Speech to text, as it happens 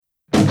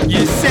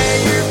You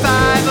say you're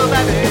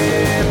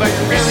 5'11", but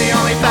you're really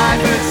only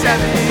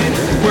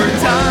 5'7". We're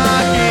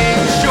talking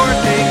short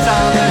things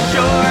on the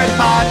Short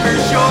Pod for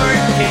Short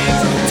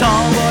Kings.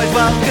 Tall boys,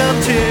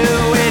 welcome to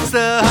It's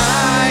the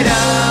Height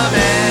of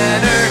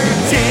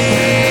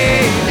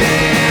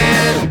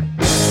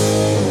Entertainment.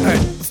 All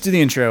right, let's do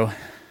the intro.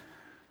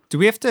 Do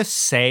we have to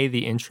say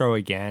the intro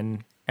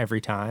again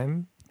every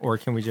time? Or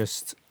can we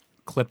just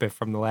clip it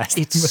from the last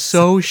It's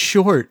so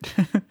short.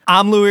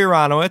 I'm Louis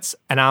Aronowitz,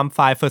 and I'm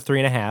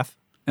 5'3.5".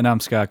 And I'm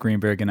Scott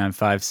Greenberg, and I'm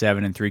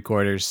 5'7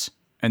 3/4.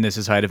 And this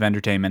is Height of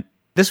Entertainment.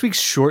 This week's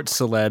short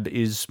celeb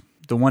is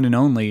the one and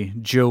only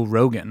Joe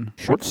Rogan.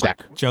 Short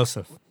stack.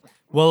 Joseph.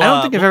 Well, I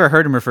don't think I've ever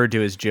heard him referred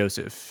to as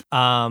Joseph.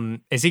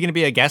 Is he going to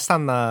be a guest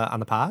on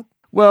the pod?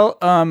 Well,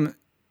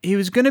 he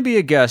was going to be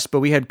a guest, but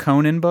we had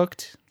Conan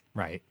booked,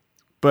 Right.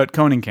 but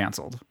Conan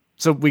canceled.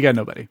 So we got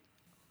nobody.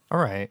 All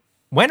right.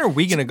 When are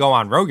we going to go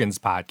on Rogan's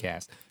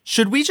podcast?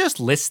 Should we just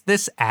list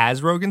this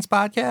as Rogan's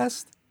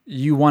podcast?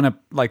 You want to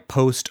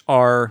post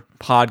our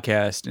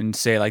podcast and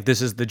say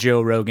this is the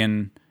Joe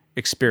Rogan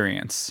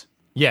experience.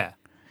 Yeah.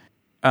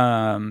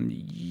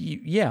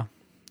 Yeah.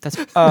 That's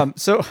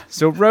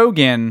so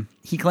Rogan,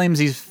 he claims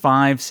he's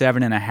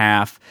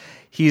 5'7.5".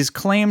 He's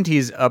claimed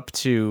he's up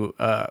to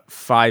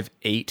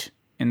 5'8"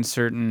 in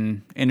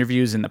certain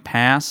interviews in the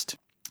past,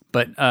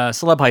 but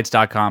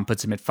celebheights.com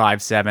puts him at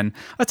 5'7".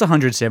 That's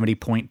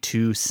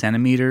 170.2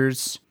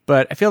 centimeters.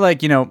 But I feel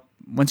like,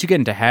 once you get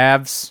into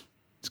halves,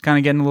 it's kind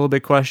of getting a little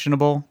bit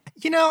questionable.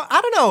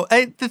 I don't know.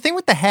 The thing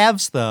with the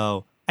halves,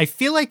 though, I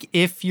feel like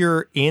if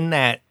you're in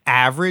that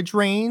average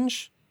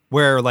range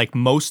where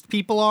most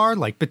people are,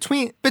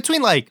 between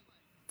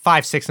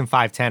 5'6" and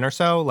 5'10" or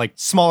so,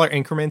 smaller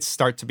increments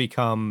start to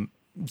become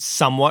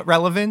somewhat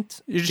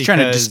relevant. You're just trying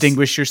to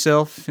distinguish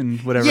yourself in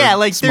whatever small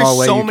way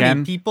there's so you many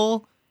can.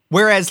 people.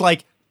 Whereas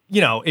if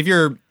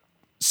you're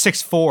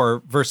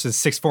 6'4" versus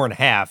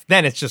 6'4.5",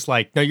 then it's just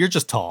no, you're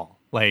just tall.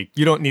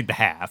 You don't need the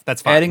half.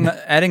 That's fine.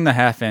 Adding the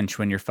half inch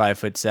when you're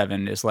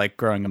 5'7" is like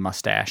growing a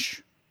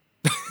mustache.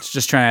 It's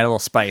just trying to add a little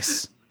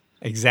spice.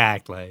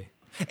 Exactly.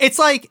 It's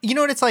you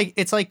know what it's like?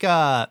 It's like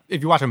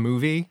if you watch a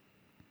movie.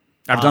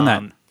 I've done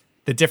that.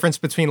 The difference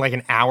between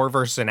an hour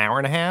versus an hour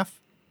and a half,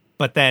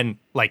 but then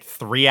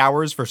 3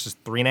 hours versus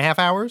 3.5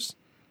 hours.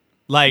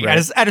 Right.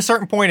 At a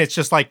certain point, it's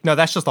just no,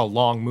 that's just a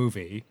long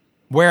movie.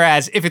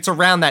 Whereas if it's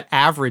around that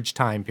average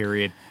time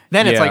period,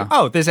 then it's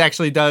oh, this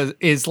actually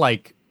is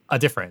a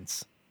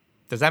difference.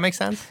 Does that make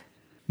sense?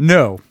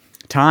 No.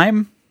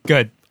 Time?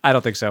 Good. I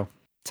don't think so.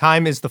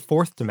 Time is the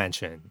fourth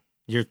dimension.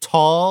 You're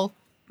tall,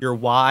 you're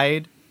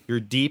wide, you're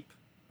deep,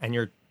 and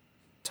you're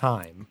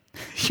time.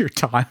 Your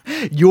time.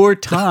 Your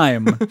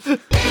time.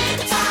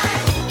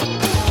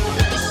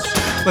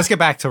 Let's get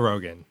back to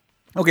Rogan.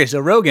 Okay, so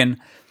Rogan,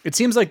 it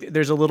seems like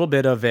there's a little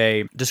bit of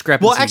a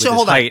discrepancy Well, actually, with his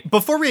hold on. height.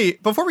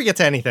 Before we get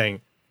to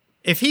anything,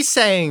 if he's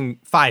saying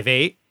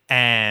 5'8"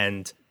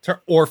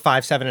 or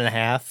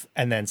 5'7.5",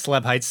 and then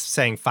Celeb Heights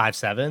saying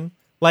 5'7",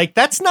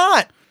 that's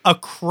not a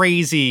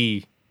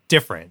crazy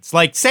difference.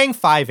 Saying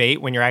 5'8"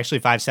 when you're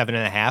actually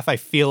 5'7.5", I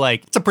feel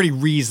like it's a pretty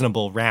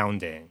reasonable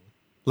rounding.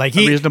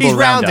 He's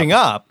rounding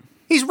up.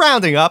 He's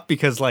rounding up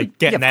because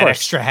getting that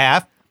extra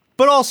half.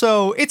 But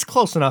also, it's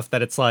close enough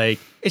that it's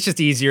it's just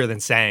easier than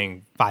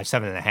saying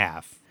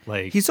 5'7.5".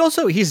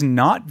 He's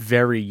not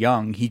very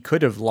young. He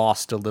could have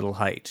lost a little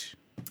height.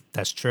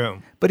 That's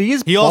true. But he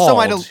is bald. Also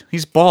might have.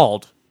 He's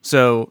bald.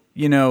 So,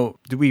 do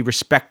we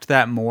respect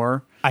that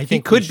more? I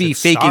think he could we be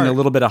should faking start. a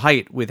little bit of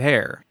height with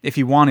hair if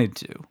he wanted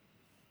to.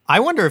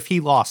 I wonder if he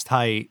lost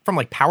height from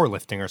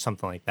powerlifting or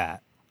something like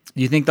that.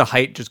 Do you think the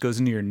height just goes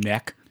into your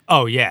neck?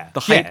 Oh, yeah.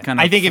 The height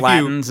kind of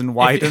flattens and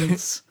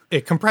widens?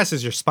 It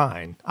compresses your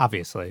spine,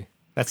 obviously.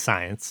 That's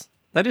science.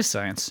 That is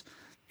science.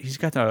 He's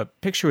got a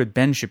picture with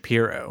Ben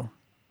Shapiro.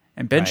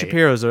 And Ben Right.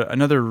 Shapiro is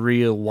another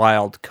real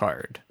wild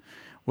card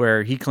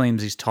where he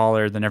claims he's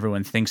taller than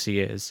everyone thinks he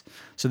is.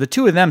 So the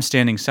two of them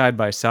standing side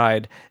by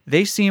side,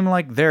 they seem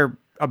like they're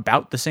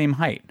about the same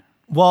height.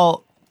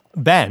 Well,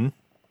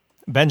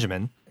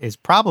 Benjamin, is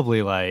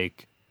probably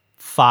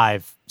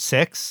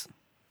 5'6",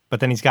 but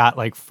then he's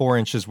got 4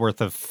 inches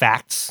worth of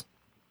facts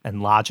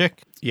and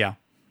logic. Yeah,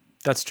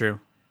 that's true.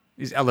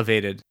 He's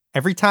elevated.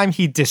 Every time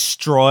he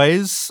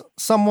destroys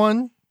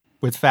someone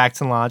with facts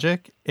and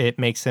logic, it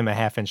makes him a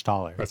half inch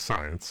taller. That's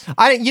science.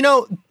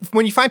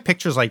 When you find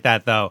pictures like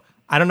that, though,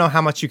 I don't know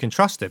how much you can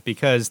trust it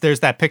because there's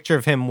that picture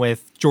of him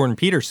with Jordan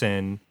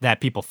Peterson that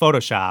people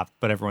photoshopped,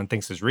 but everyone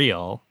thinks is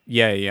real.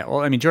 Yeah.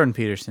 Well, I mean, Jordan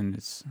Peterson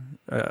is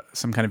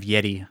some kind of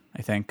Yeti,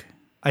 I think.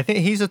 I think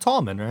he's a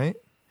tall man, right?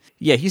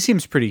 Yeah, he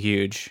seems pretty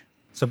huge.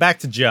 So back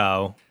to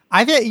Joe.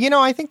 I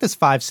think this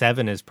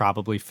 5'7" is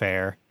probably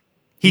fair.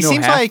 He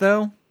seems half,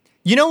 though?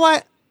 You know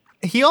what?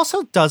 He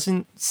also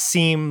doesn't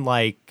seem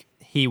like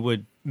he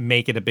would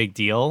make it a big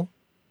deal.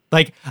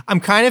 I'm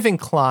kind of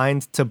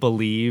inclined to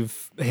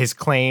believe his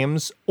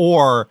claims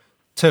or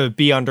to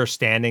be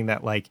understanding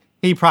that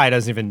he probably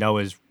doesn't even know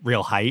his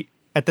real height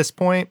at this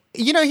point.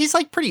 He's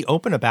pretty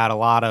open about a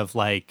lot of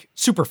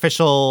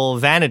superficial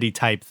vanity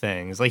type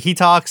things. He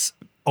talks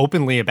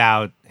openly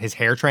about his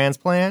hair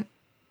transplant.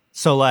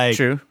 So like,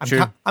 True.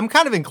 I'm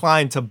kind of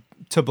inclined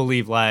to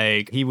believe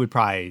like he would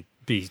probably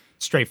be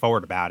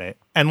straightforward about it.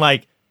 And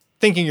like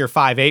thinking you're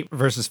 5'8"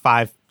 versus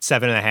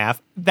 5'7.5",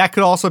 that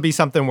could also be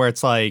something where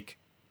it's like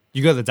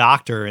you go to the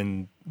doctor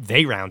and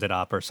they round it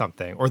up or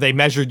something, or they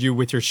measured you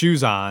with your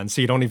shoes on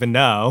so you don't even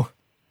know,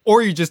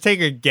 or you just take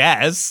a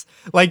guess.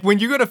 Like when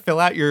you go to fill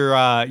out your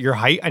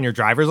height on your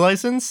driver's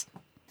license,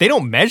 they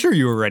don't measure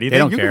you already. They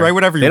don't you care. can write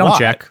whatever you They don't want.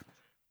 check.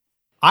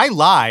 I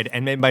lied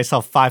and made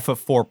myself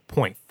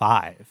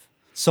 5'4.5".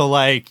 So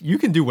like you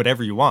can do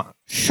whatever you want.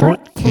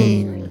 Short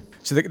King.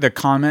 So the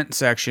comment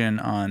section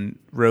on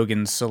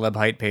Rogan's celeb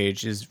height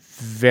page is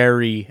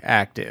very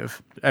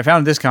active. I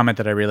found this comment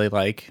that I really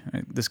like.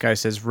 This guy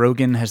says,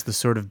 Rogan has the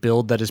sort of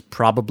build that is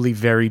probably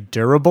very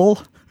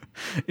durable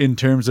in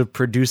terms of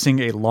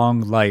producing a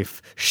long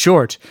life.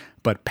 Short,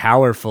 but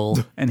powerful,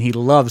 and he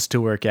loves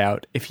to work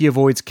out. If he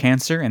avoids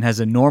cancer and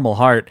has a normal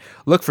heart,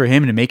 look for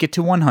him to make it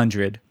to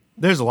 100.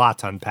 There's a lot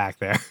to unpack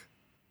there.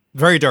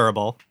 Very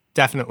durable.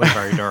 Definitely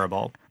very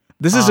durable.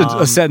 This is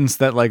a sentence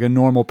that like a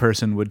normal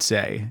person would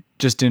say,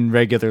 just in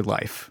regular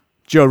life.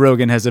 Joe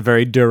Rogan has a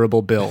very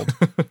durable build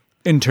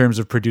in terms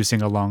of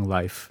producing a long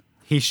life.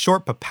 He's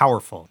short but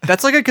powerful.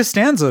 That's like a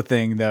Costanza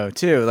thing, though,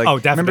 too. Like, Oh,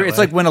 definitely. Remember, it's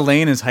like when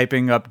Elaine is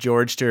hyping up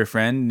George to her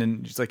friend,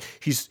 and she's like,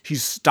 he's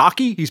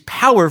stocky, he's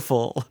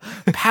powerful,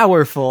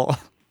 powerful.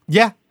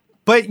 Yeah.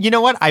 But you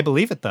know what? I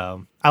believe it,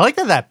 though. I like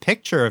that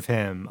picture of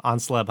him on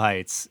Celeb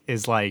Heights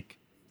is like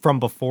from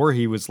before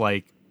he was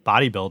like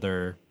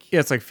bodybuilder. Yeah,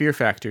 it's like Fear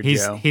Factor,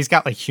 Joe. He's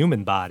got like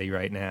human body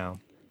right now.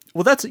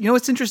 Well, that's,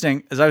 what's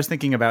interesting, as I was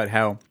thinking about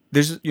how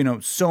there's,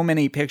 so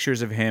many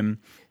pictures of him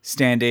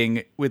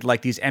standing with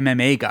like these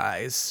MMA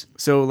guys.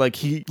 So like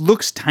he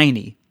looks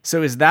tiny.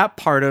 So is that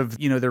part of,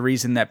 the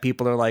reason that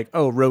people are like,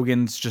 oh,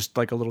 Rogan's just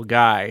like a little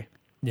guy?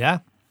 Yeah,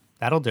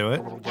 that'll do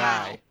it.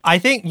 I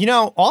think,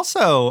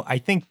 also, I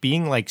think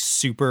being like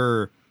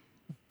super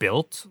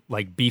built,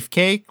 like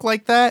beefcake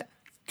like that,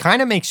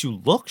 kind of makes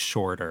you look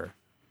shorter.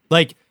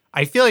 Like,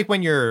 I feel like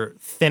when you're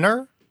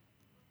thinner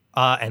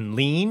and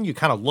lean, you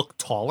kind of look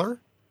taller.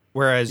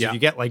 Whereas if you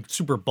get like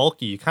super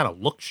bulky, you kind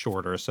of look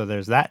shorter. So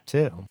there's that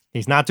too.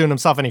 He's not doing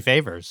himself any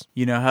favors.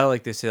 You know how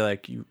like they say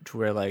like you to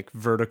wear like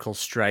vertical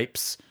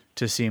stripes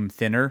to seem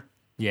thinner?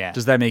 Yeah.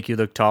 Does that make you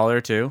look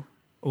taller too?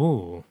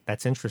 Ooh,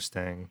 that's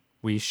interesting.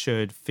 We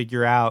should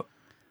figure out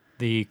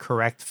the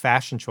correct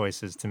fashion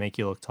choices to make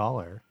you look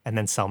taller and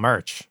then sell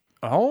merch.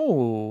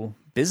 Oh,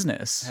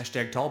 business.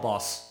 Hashtag tall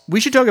boss.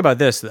 We should talk about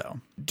this, though.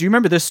 Do you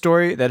remember this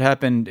story that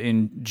happened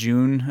in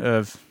June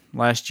of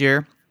last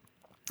year?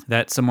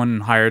 That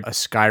someone hired a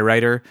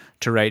skywriter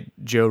to write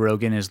Joe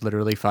Rogan is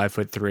literally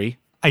 5'3"?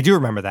 I do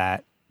remember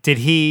that. Did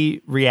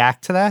he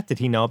react to that? Did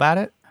he know about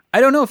it?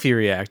 I don't know if he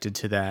reacted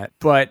to that,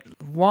 but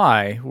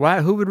why?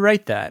 Why? Who would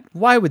write that?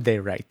 Why would they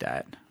write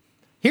that?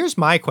 Here's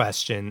my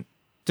question.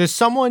 Does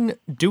someone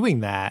doing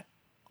that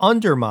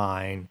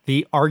undermine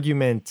the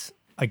argument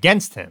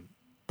against him?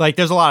 Like,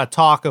 there's a lot of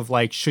talk of,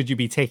 like, should you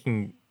be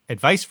taking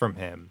advice from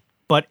him?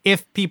 But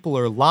if people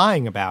are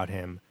lying about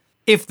him,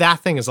 if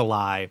that thing is a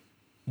lie,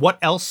 what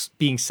else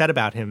being said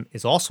about him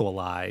is also a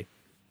lie,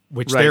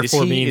 which Right.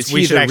 therefore Is means he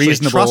we should the actually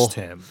reasonable- trust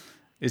him.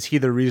 Is he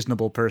the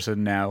reasonable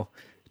person now,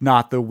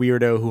 not the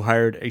weirdo who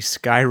hired a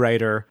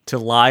skywriter to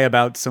lie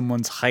about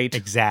someone's height?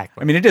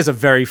 Exactly. I mean, it's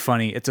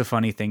a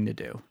funny thing to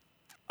do.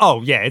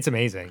 Oh, yeah, it's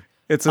amazing.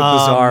 It's a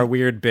bizarre,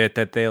 weird bit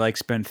that they like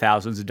spend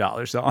thousands of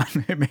dollars on.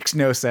 It makes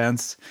no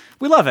sense.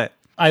 We love it.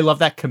 I love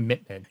that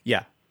commitment.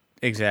 Yeah,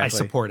 exactly. I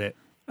support it.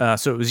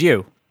 So it was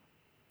you.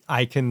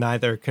 I can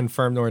neither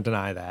confirm nor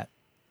deny that.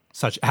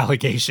 Such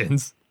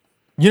allegations.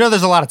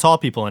 There's a lot of tall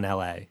people in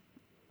LA.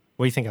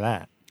 What do you think of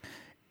that?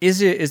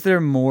 Is there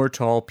more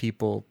tall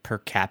people per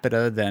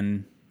capita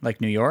than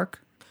like New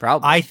York?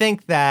 Probably. I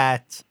think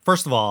that,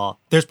 first of all,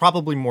 there's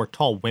probably more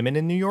tall women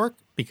in New York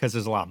because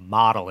there's a lot of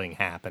modeling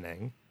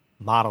happening.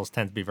 Models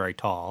tend to be very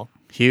tall.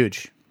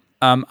 Huge.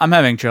 I'm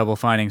having trouble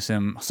finding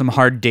some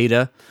hard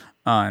data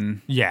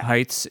on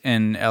heights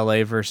in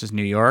LA versus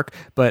New York,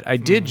 but I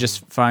did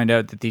just find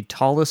out that the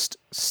tallest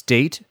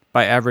state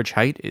by average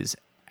height is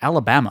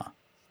Alabama.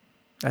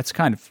 That's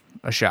kind of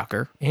a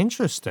shocker.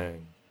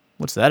 Interesting.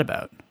 What's that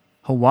about?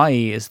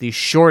 Hawaii is the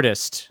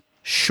shortest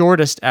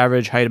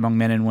average height among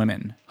men and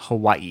women.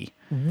 Hawaii.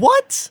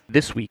 What?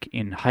 This week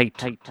in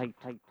height.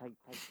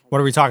 What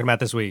are we talking about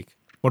this week?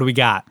 What do we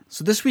got?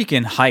 So this week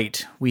in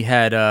height, we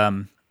had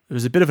there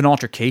was a bit of an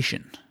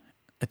altercation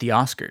at the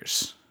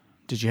Oscars.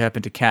 Did you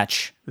happen to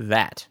catch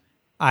that?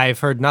 I've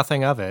heard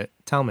nothing of it.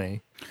 Tell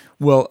me.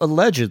 Well,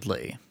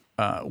 allegedly,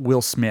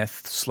 Will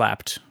Smith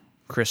slapped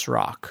Chris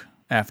Rock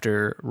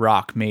after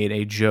Rock made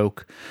a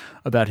joke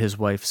about his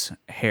wife's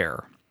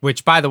hair.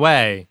 Which, by the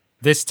way,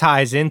 this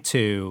ties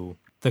into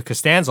the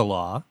Costanza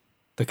law,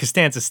 the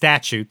Costanza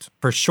statute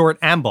for short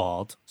and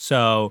bald.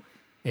 So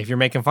if you're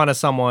making fun of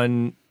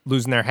someone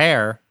losing their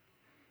hair,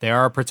 they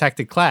are a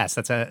protected class.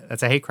 That's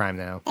a hate crime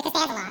now.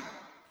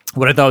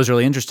 What I thought was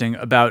really interesting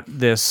about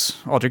this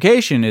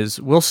altercation is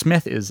Will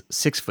Smith is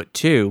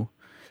 6'2",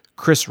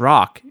 Chris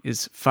Rock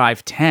is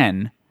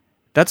 5'10",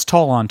 that's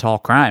tall on tall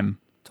crime.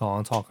 Tall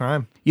on tall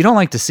crime. You don't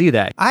like to see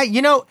that.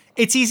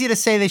 It's easy to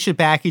say they should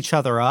back each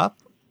other up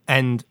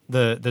and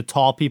the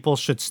tall people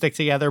should stick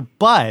together,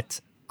 but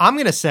I'm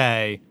going to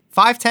say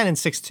 5'10 and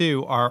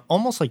 6'2 are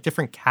almost like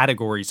different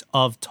categories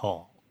of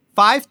tall.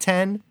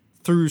 5'10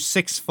 through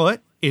 6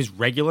 foot is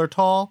regular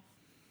tall.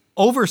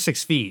 Over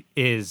 6 feet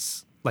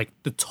is like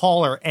the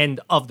taller end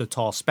of the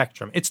tall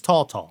spectrum. It's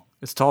tall.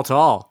 It's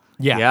tall.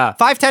 Yeah.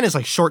 5'10 is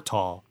like short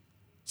tall.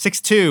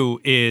 6'2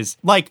 is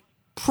like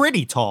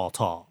pretty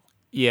tall.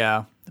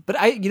 Yeah.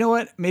 But you know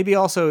what? Maybe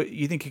also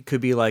you think it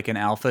could be like an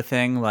alpha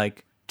thing,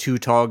 like two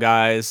tall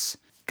guys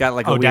got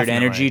like a weird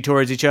definitely. energy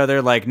towards each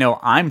other. Like, no,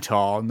 I'm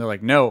tall. And they're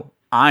like, no,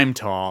 I'm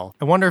tall.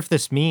 I wonder if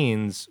this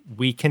means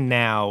we can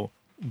now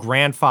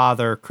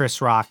grandfather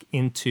Chris Rock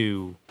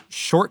into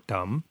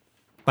shortdom.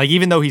 Like,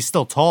 even though he's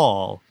still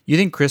tall. You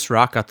think Chris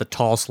Rock got the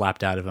tall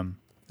slapped out of him?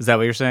 Is that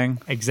what you're saying?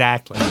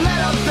 Exactly.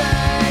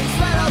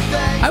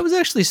 I was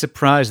actually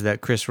surprised that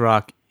Chris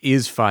Rock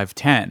is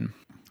 5'10".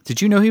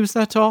 Did you know he was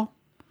that tall?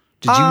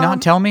 Did you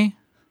not tell me?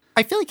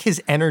 I feel like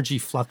his energy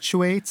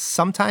fluctuates.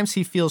 Sometimes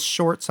he feels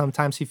short,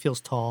 sometimes he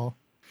feels tall.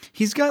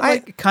 He's got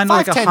like kind of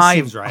like a 5'10"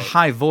 seems right.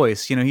 high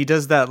voice. You know, he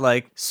does that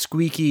like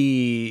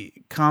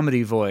squeaky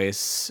comedy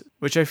voice,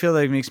 which I feel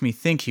like makes me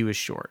think he was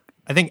short.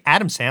 I think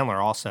Adam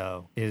Sandler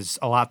also is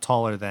a lot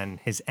taller than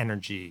his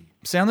energy.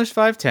 Sandler's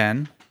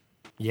 5'10".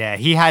 Yeah,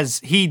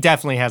 he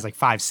definitely has like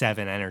 5'7"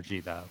 energy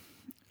though.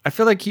 I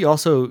feel like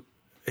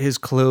his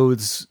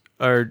clothes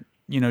are,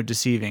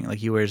 deceiving. Like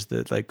he wears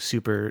the like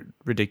super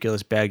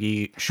ridiculous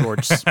baggy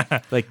shorts,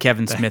 like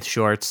Kevin Smith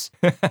shorts,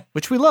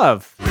 which we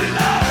love.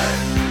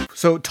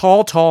 So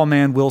tall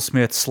man Will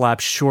Smith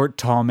slaps short,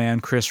 tall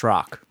man Chris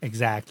Rock.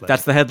 Exactly.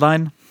 That's the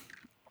headline?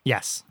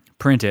 Yes.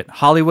 Print it.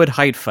 Hollywood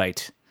height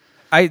fight.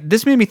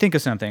 This made me think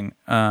of something.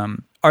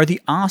 Are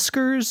the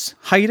Oscars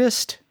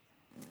heightist?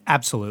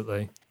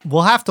 Absolutely.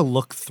 We'll have to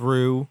look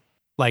through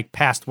like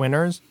past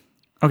winners.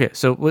 Okay,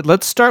 so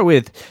let's start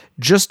with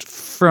just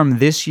from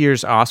this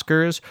year's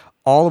Oscars,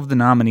 all of the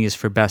nominees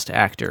for Best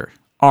Actor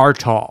are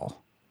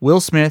tall. Will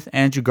Smith,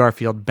 Andrew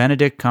Garfield,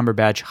 Benedict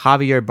Cumberbatch,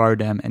 Javier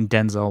Bardem, and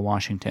Denzel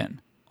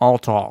Washington. All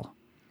tall.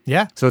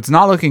 Yeah. So it's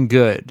not looking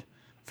good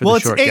for the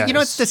short guys.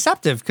 It's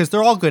deceptive because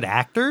they're all good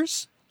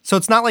actors. So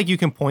it's not like you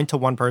can point to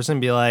one person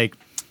and be like,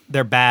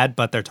 they're bad,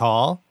 but they're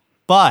tall.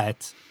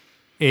 But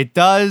it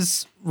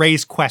does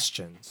raise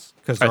questions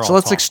because they're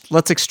all tall.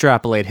 Let's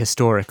extrapolate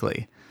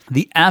historically.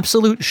 The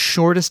absolute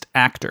shortest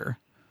actor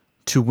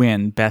to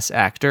win Best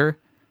Actor,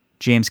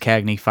 James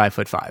Cagney,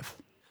 5'5".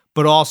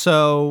 But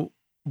also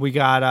we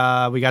got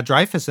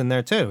Dreyfuss in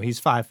there too. He's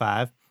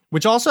 5'5",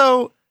 which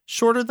also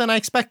shorter than I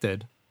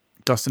expected.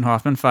 Dustin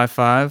Hoffman,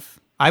 5'5".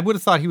 I would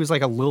have thought he was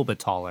like a little bit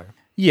taller.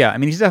 Yeah, I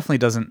mean, he definitely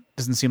doesn't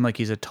seem like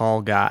he's a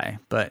tall guy,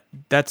 but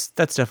that's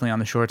definitely on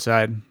the short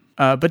side.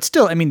 But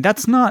still, I mean,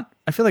 that's not.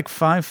 I feel like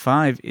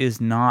 5'5"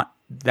 is not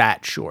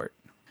that short.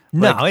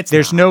 No, like, it's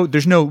there's not.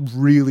 there's no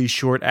really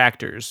short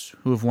actors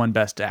who have won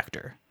Best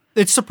Actor.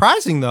 It's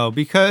surprising though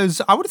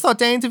because I would have thought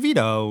Danny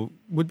DeVito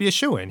would be a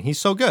shoo-in. He's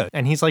so good,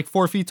 and he's like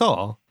 4 feet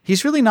tall.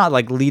 He's really not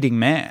like leading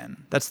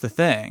man. That's the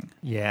thing.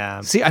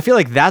 Yeah. See, I feel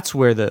like that's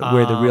where the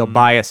real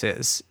bias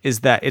is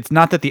that it's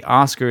not that the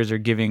Oscars are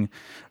giving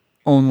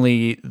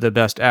only the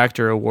Best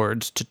Actor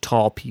awards to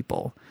tall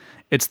people.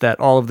 It's that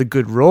all of the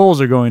good roles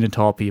are going to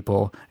tall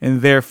people,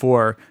 and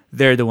therefore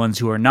they're the ones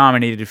who are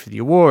nominated for the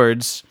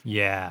awards.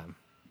 Yeah.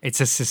 It's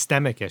a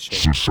systemic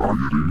issue.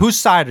 Whose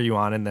side are you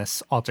on in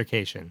this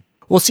altercation?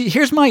 Well, see,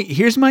 here's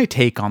my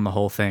take on the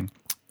whole thing.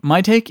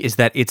 My take is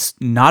that it's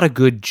not a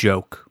good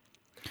joke.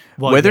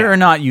 Well, Whether yeah. or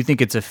not you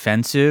think it's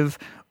offensive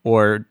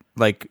or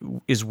like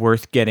is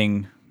worth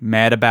getting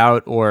mad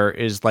about or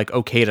is like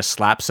okay to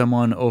slap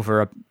someone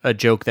over a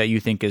joke that you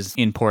think is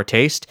in poor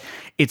taste,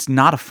 it's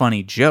not a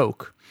funny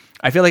joke.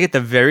 I feel like at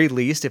the very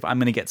least, if I'm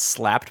going to get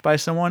slapped by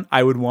someone,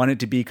 I would want it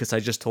to be because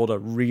I just told a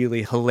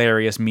really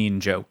hilarious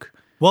mean joke.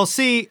 Well,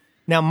 see,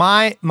 now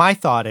my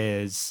thought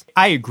is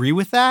I agree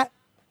with that,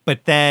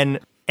 but then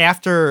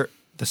after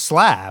the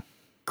slap,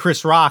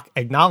 Chris Rock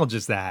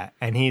acknowledges that,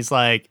 and he's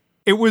like,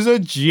 it was a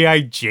G.I.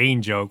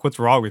 Jane joke. What's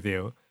wrong with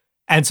you?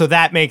 And so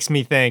that makes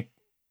me think,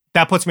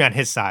 that puts me on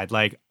his side.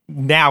 Like,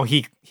 now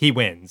he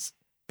wins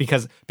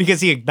because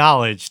he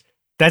acknowledged,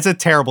 that's a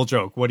terrible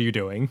joke. What are you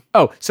doing?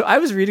 Oh, so I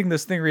was reading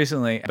this thing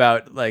recently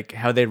about like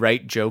how they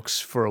write jokes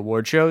for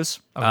award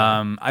shows. Okay.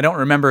 I don't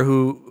remember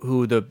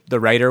who the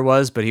writer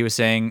was, but he was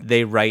saying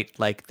they write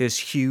like this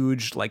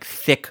huge, like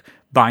thick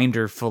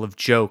binder full of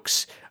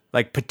jokes,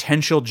 like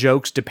potential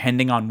jokes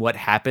depending on what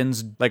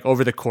happens like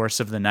over the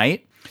course of the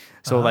night.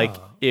 So like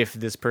if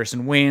this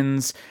person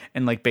wins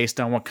and like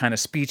based on what kind of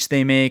speech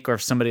they make or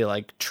if somebody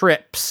like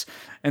trips,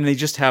 and they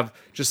just have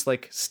just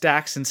like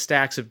stacks and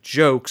stacks of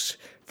jokes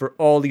for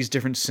all these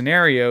different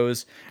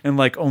scenarios, and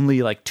like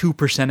only like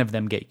 2% of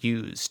them get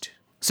used.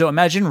 So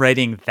imagine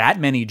writing that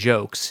many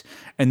jokes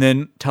and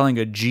then telling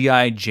a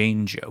G.I.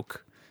 Jane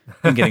joke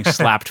and getting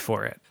slapped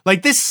for it.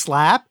 Like, this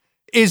slap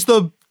is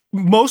the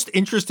most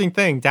interesting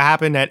thing to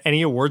happen at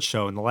any award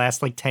show in the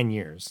last like 10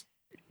 years.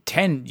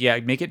 10, yeah,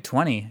 make it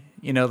 20.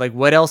 You know, like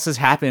what else has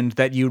happened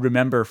that you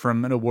remember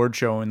from an award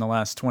show in the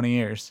last 20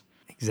 years?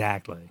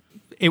 Exactly.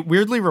 It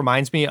weirdly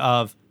reminds me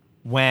of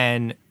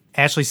when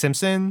Ashley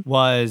Simpson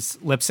was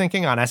lip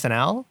syncing on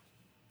SNL.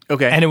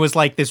 Okay. And it was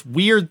like this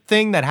weird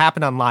thing that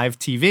happened on live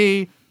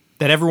TV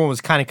that everyone was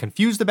kind of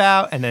confused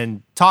about and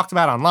then talked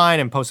about online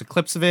and posted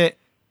clips of it.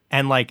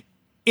 And like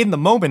in the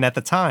moment at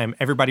the time,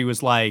 everybody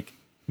was like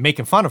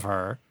making fun of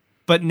her.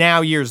 But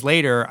now years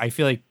later, I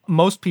feel like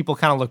most people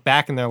kind of look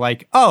back and they're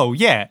like, oh,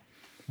 yeah,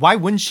 why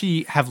wouldn't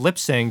she have lip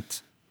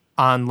synced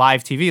on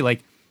live TV?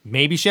 Like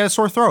maybe she had a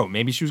sore throat.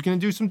 Maybe she was going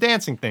to do some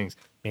dancing things.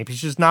 Maybe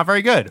she's not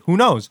very good. Who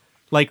knows?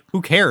 Like,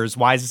 who cares?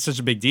 Why is it such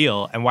a big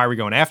deal? And why are we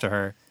going after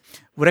her?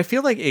 What I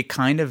feel like it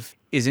kind of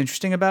is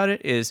interesting about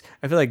it is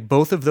I feel like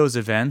both of those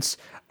events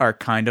are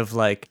kind of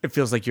like, it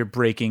feels like you're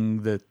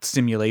breaking the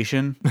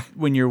simulation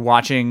when you're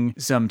watching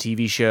some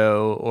TV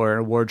show or an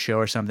award show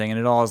or something, and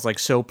it all is like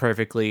so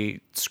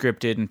perfectly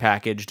scripted and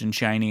packaged and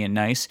shiny and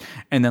nice.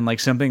 And then like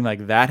something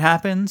like that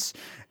happens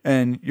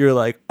and you're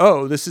like,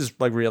 oh, this is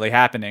like really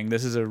happening.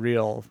 This is a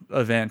real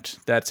event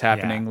that's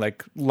happening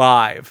like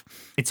live.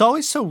 It's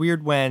always so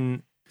weird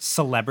when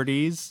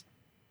celebrities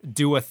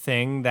do a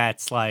thing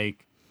that's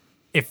like,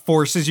 it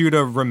forces you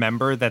to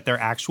remember that they're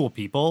actual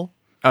people.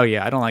 Oh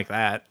yeah, I don't like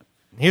that.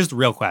 Here's the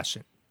real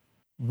question.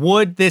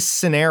 Would this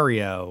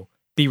scenario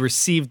be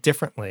received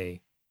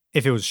differently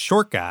if it was a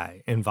short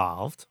guy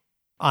involved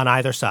on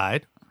either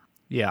side?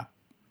 Yeah.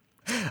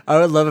 I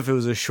would love if it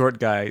was a short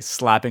guy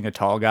slapping a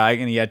tall guy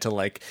and he had to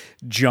like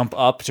jump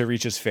up to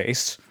reach his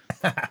face.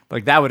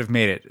 Like that would have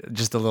made it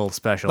just a little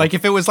special. Like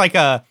if it was like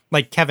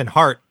Kevin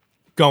Hart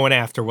going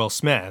after Will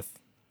Smith.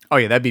 Oh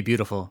yeah, that'd be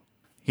beautiful.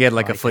 He had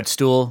like a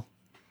footstool.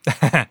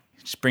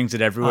 Just brings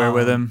it everywhere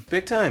with him.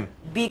 Big time.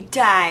 Big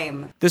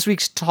time. This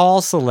week's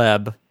tall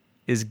celeb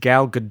is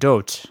Gal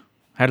Gadot.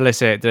 How did I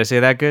say it? Did I say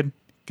that good?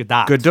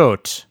 Gadot.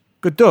 Gadot.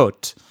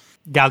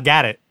 Gal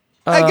Gadot.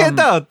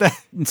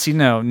 Gadot. See,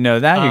 no,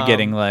 that you're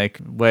getting like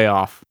way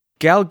off.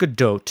 Gal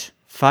Gadot,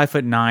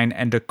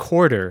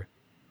 5'9.25".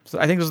 So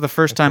I think this is the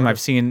first time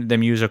I've seen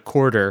them use a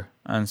quarter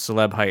on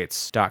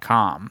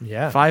celebheights.com.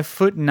 Yeah.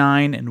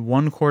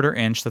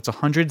 5'9.25". That's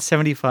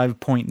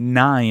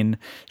 175.9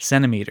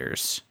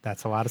 centimeters.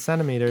 That's a lot of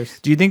centimeters.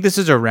 Do you think this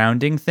is a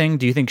rounding thing?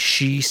 Do you think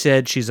she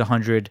said she's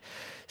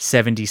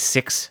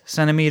 176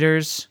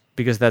 centimeters?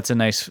 Because that's a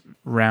nice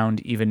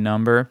round, even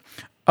number.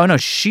 Oh, no,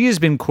 she has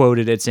been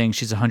quoted as saying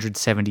she's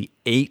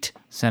 178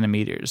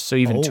 centimeters. So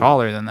even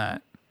taller than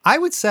that. I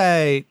would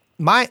say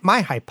my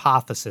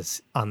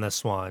hypothesis on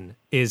this one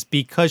is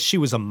because she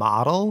was a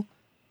model,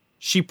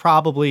 she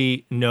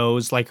probably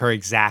knows like her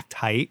exact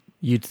height.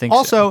 You'd think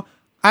also,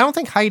 I don't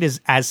think height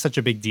is as such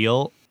a big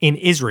deal in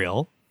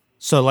Israel.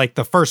 So like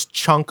the first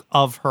chunk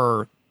of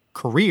her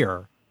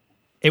career,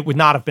 it would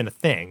not have been a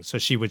thing. So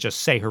she would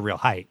just say her real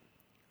height.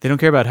 They don't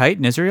care about height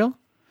in Israel?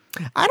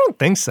 I don't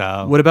think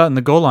so. What about in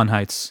the Golan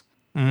Heights?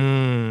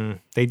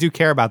 They do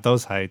care about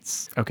those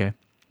heights. Okay.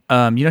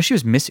 She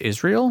was Miss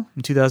Israel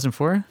in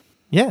 2004?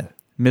 Yeah.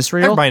 Miss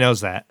Israel? Everybody knows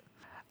that.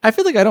 I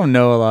feel like I don't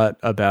know a lot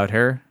about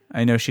her.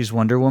 I know she's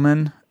Wonder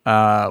Woman.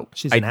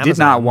 She's I an did Amazon.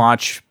 not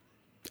watch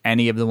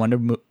any of the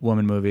Wonder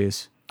Woman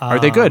movies. Are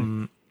they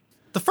good?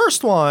 The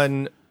first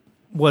one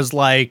was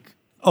like,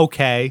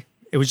 okay.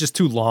 It was just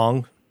too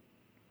long.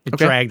 It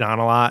dragged on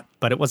a lot,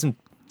 but it wasn't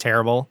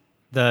terrible.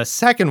 The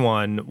second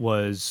one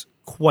was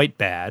quite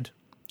bad.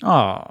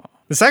 Oh.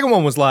 The second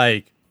one was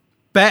like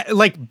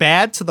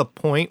bad to the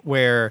point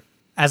where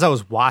as I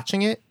was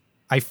watching it,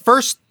 I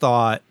first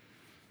thought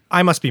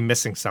I must be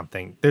missing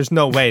something. There's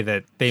no way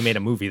that they made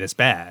a movie this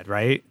bad,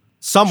 right?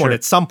 Someone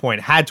at some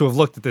point had to have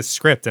looked at this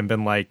script and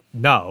been like,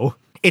 no.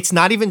 It's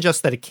not even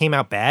just that it came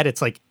out bad.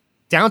 It's like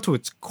down to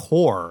its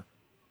core.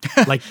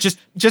 Like just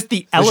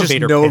the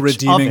elevator no pitch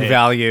redeeming of it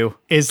value.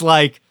 is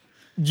like,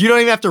 you don't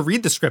even have to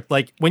read the script.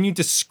 Like when you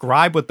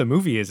describe what the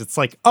movie is, it's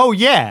like, oh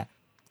yeah,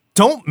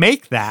 don't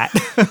make that.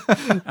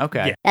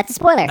 Okay. Yeah. That's a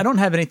spoiler. I don't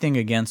have anything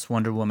against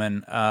Wonder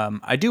Woman.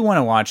 I do want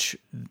to watch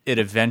it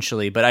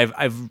eventually, but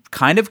I've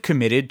kind of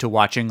committed to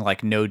watching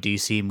like no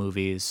DC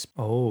movies.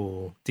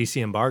 Oh,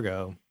 DC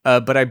embargo.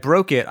 But I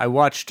broke it. I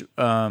watched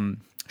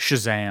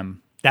Shazam.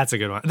 That's a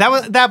good one.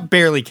 That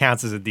barely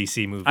counts as a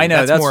DC movie. I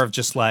know, that's more of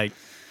just like,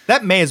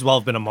 that may as well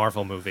have been a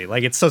Marvel movie.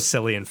 Like it's so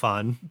silly and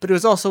fun. But it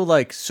was also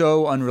like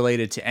so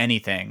unrelated to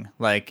anything.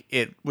 Like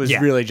it was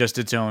really just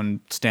its own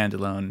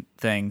standalone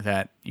thing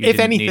that you if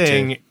didn't need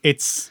anything, to.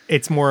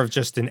 it's more of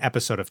just an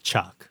episode of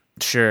Chuck.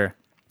 Sure.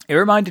 It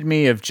reminded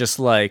me of just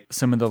like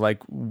some of the like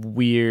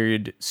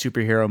weird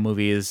superhero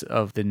movies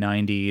of the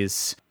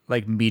 90s,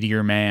 like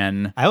Meteor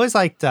Man. I always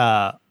liked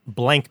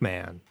Blank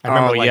Man. I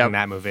remember liking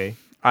that movie.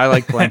 I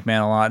like Blank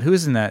Man a lot.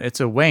 Who's in that? It's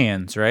a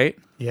Wayans, right?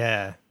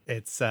 Yeah,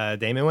 it's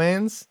Damon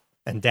Wayans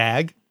and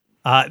Dag.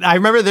 I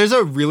remember there's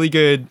a really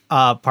good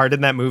part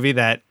in that movie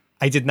that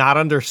I did not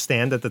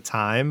understand at the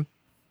time.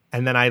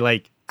 And then I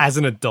like, as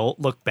an adult,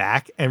 look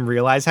back and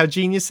realize how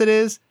genius it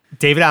is.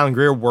 David Alan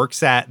Grier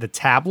works at the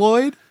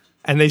tabloid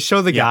and they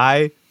show the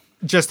guy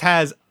just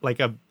has like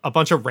a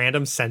bunch of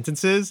random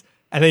sentences,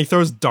 and then he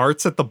throws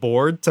darts at the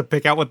board to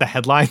pick out what the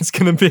headline's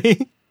going to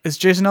be. It's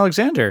Jason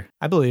Alexander.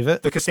 I believe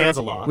it. The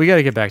Costanza Law. We got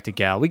to get back to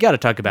Gal. We got to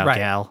talk about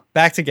Gal.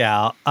 Back to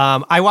Gal.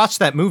 I watched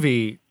that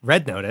movie,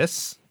 Red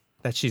Notice,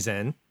 that she's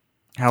in.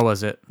 How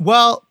was it?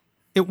 Well,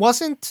 it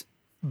wasn't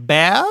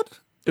bad.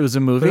 It was a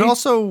movie? But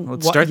also,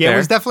 Let's start it there.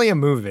 was definitely a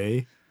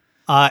movie.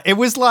 It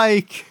was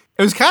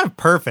kind of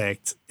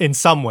perfect in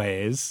some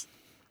ways.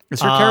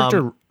 Is her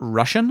character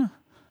Russian?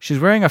 She's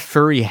wearing a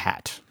furry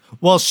hat.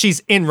 Well,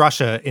 she's in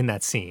Russia in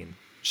that scene.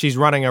 She's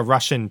running a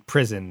Russian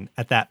prison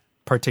at that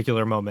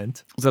particular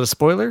moment. Is that a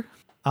spoiler?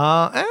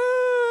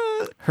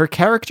 Her Her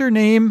character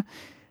name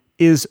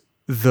is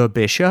the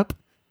Bishop.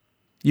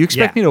 You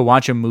expect me to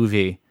watch a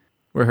movie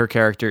where her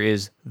character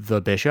is the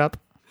Bishop?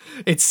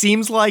 It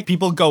seems like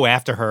people go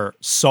after her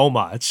so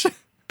much.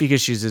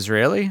 Because she's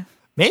Israeli?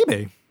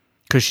 Maybe.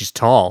 Because she's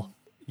tall.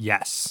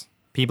 Yes.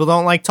 People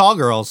don't like tall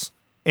girls.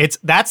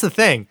 That's the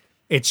thing.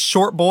 It's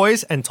short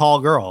boys and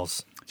tall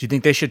girls. Do you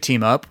think they should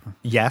team up?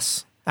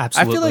 Yes,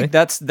 absolutely. I feel like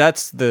that's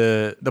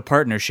the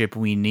partnership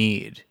we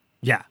need.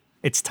 Yeah,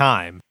 it's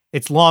time.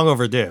 It's long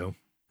overdue.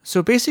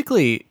 So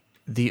basically,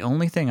 the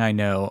only thing I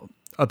know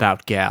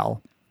about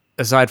Gal,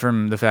 aside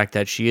from the fact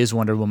that she is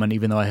Wonder Woman,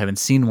 even though I haven't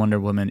seen Wonder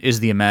Woman, is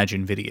the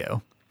Imagine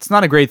video. It's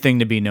not a great thing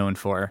to be known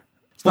for.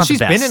 Well, she's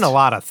been in a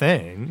lot of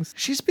things.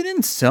 She's been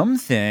in some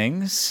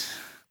things.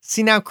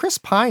 See, now Chris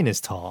Pine is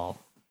tall.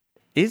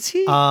 Is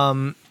he?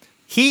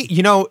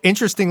 He,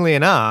 interestingly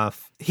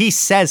enough, he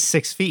says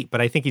 6 feet, but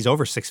I think he's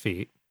over 6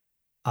 feet.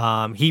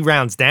 He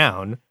rounds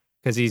down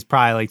because he's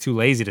probably like too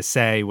lazy to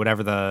say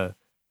whatever the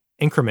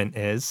increment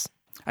is.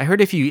 I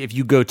heard if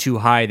you go too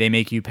high, they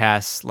make you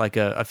pass like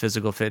a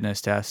physical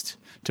fitness test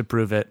to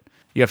prove it.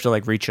 You have to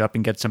like reach up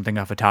and get something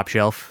off a top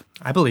shelf.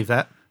 I believe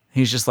that.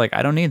 He's just like,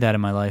 I don't need that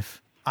in my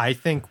life. I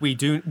think we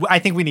do. I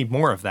think we need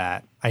more of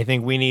that. I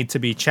think we need to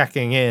be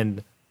checking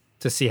in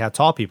to see how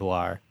tall people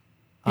are.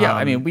 Yeah,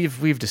 I mean,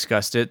 we've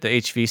discussed it. The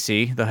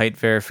HVC, the Height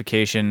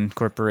Verification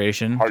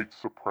Corporation. Height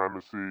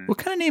supremacy. What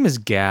kind of name is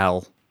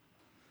Gal?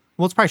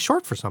 Well, it's probably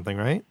short for something,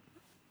 right?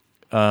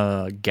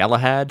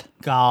 Galahad?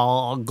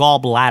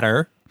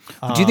 Gallbladder.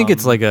 Do you think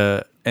it's like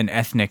an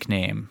ethnic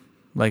name?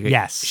 Like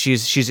yes,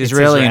 she's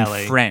Israeli and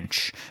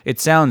French. It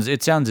sounds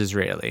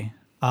Israeli.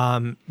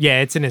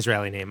 Yeah, it's an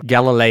Israeli name.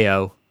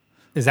 Galileo.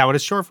 Is that what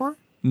it's short for?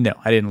 No,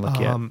 I didn't look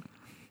yet.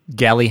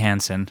 Gally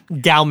Hansen.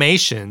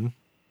 Galmatian.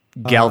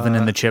 Galvin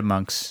and the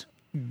Chipmunks.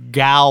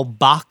 Gal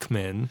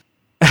Bachman.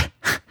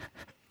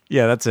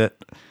 Yeah, that's it.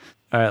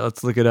 All right,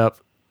 let's look it up.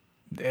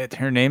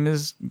 Her name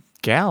is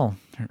Gal.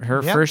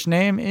 Her first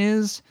name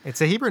is...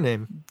 It's a Hebrew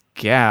name.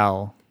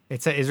 Gal.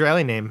 It's an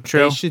Israeli name.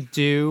 True. They should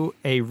do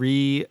a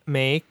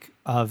remake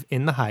of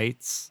In the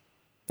Heights,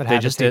 but They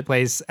have just it take did?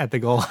 place at the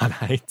Golan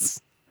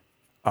Heights.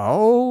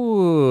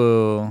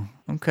 Oh,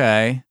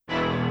 okay.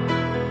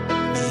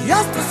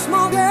 Just a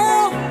small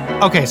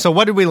girl. Okay, so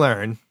what did we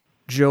learn?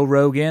 Joe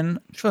Rogan,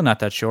 he's really not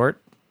that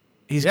short.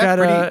 He's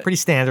got pretty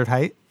standard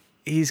height.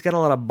 He's got a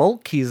lot of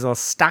bulk. He's a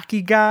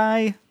stocky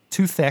guy.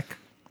 Too thick.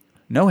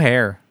 No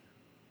hair.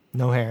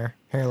 No hair.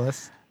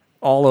 Hairless.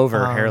 All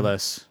over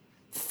hairless.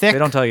 Thick. They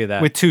don't tell you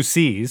that. With 2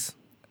 C's.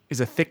 He's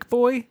a thick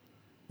boy.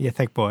 Yeah,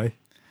 thick boy.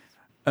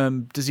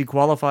 Does he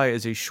qualify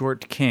as a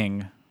short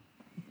king?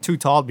 Too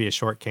tall to be a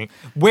short king.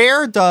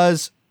 Where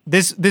does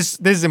this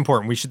is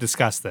important. We should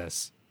discuss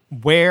this.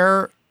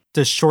 Where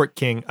does short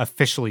king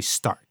officially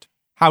start?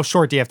 How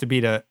short do you have to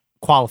be to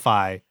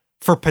qualify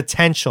for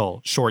potential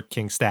short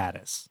king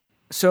status?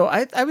 So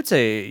I would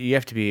say you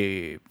have to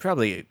be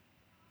probably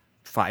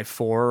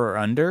 5'4" or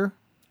under.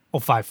 Oh,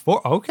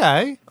 5'4".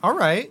 Okay. All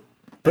right.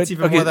 That's But,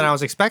 even okay, more than I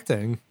was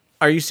expecting.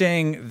 Are you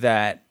saying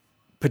that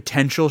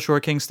potential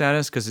short king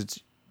status, because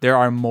there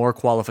are more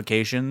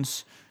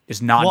qualifications,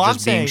 is not Well,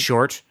 just being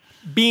short?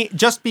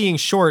 Just being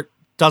short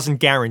doesn't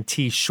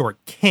guarantee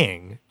short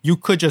king. You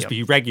could just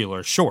be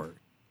regular short.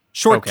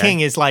 Short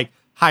king is like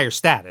higher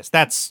status.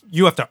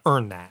 You have to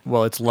earn that.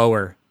 Well, it's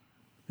lower.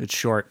 It's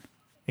short.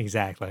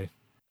 Exactly.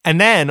 And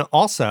then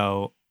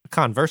also,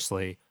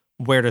 conversely,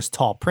 where does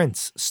tall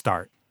prince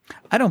start?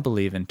 I don't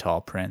believe in tall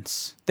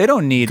prince. They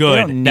don't need. Good.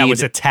 They don't need That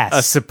was a test.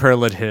 A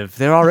superlative.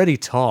 They're already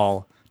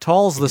tall.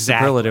 Tall's the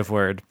superlative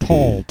word.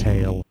 Tall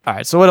tale. All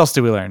right. So what else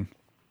did we learn?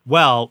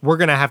 Well, we're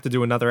going to have to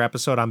do another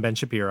episode on Ben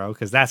Shapiro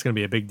because that's going to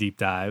be a big deep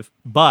dive.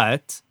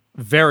 But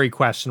very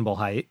questionable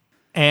height.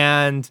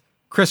 And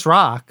Chris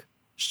Rock,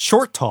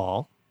 short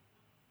tall.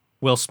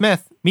 Will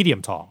Smith,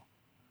 medium tall.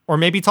 Or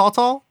maybe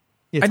tall?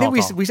 Yeah, I think tall.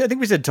 I think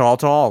we said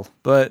tall,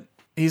 but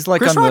he's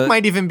like Chris on Rock the,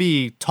 might even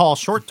be tall,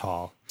 short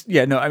tall.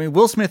 Yeah, no, I mean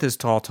Will Smith is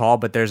tall,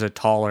 but there's a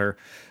taller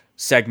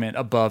segment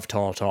above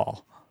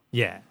tall.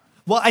 Yeah.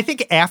 Well, I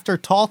think after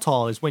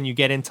tall is when you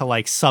get into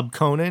like sub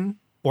Conan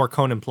or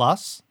Conan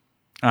Plus.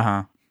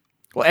 Well,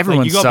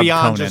 everyone's you go sub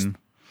beyond Conan.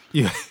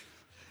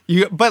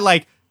 But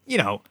like,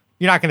 you're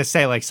not going to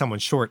say like someone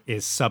short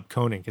is sub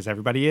Conan because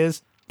everybody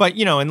is. But,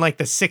 in like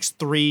the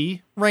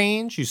 6'3"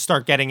 range, you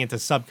start getting into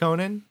sub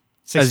Conan.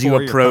 As you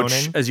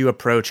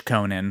approach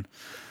Conan.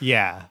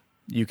 Yeah.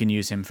 you can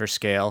use him for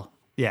scale.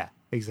 Yeah,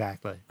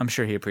 exactly. I'm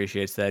sure he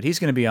appreciates that. He's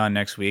going to be on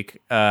next week.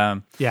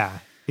 Yeah,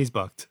 he's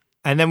booked.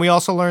 And then we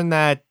also learned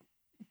that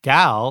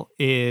Gal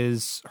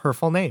is her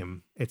full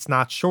name. It's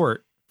not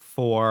short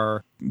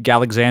for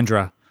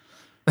Galexandra.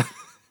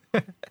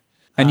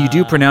 And you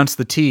do pronounce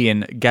the T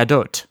in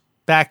Gadot.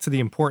 back to the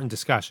important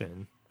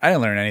discussion. I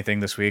didn't learn anything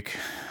this week.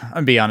 I'm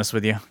going to be honest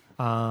with you.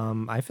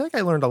 I feel like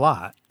I learned a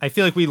lot. I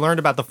feel like we learned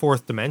about the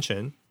fourth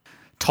dimension.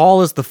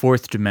 Tall is the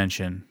fourth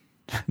dimension.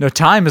 No,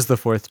 time is the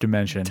fourth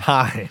dimension.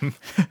 Time.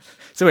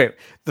 So wait,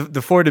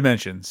 the four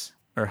dimensions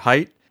are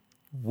height,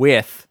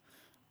 width,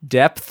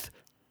 depth,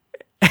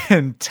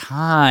 and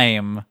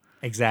time.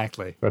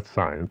 Exactly. That's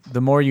science.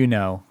 The more you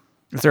know.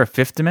 Is there a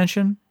fifth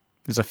dimension?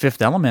 There's a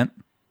fifth element.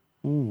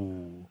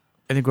 Ooh.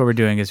 I think what we're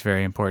doing is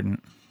very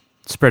important.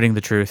 Spreading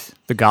the truth,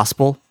 the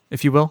gospel,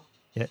 if you will.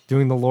 Yeah,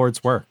 doing the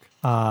Lord's work.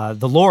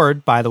 The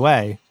Lord, by the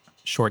way,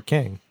 short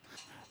king.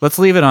 Let's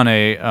leave it on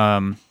a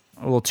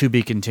little to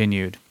be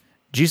continued.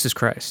 Jesus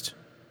Christ,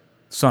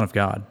 Son of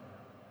God.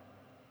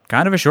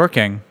 Kind of a short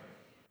king.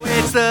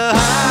 It's the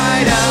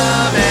height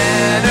of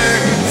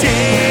energy.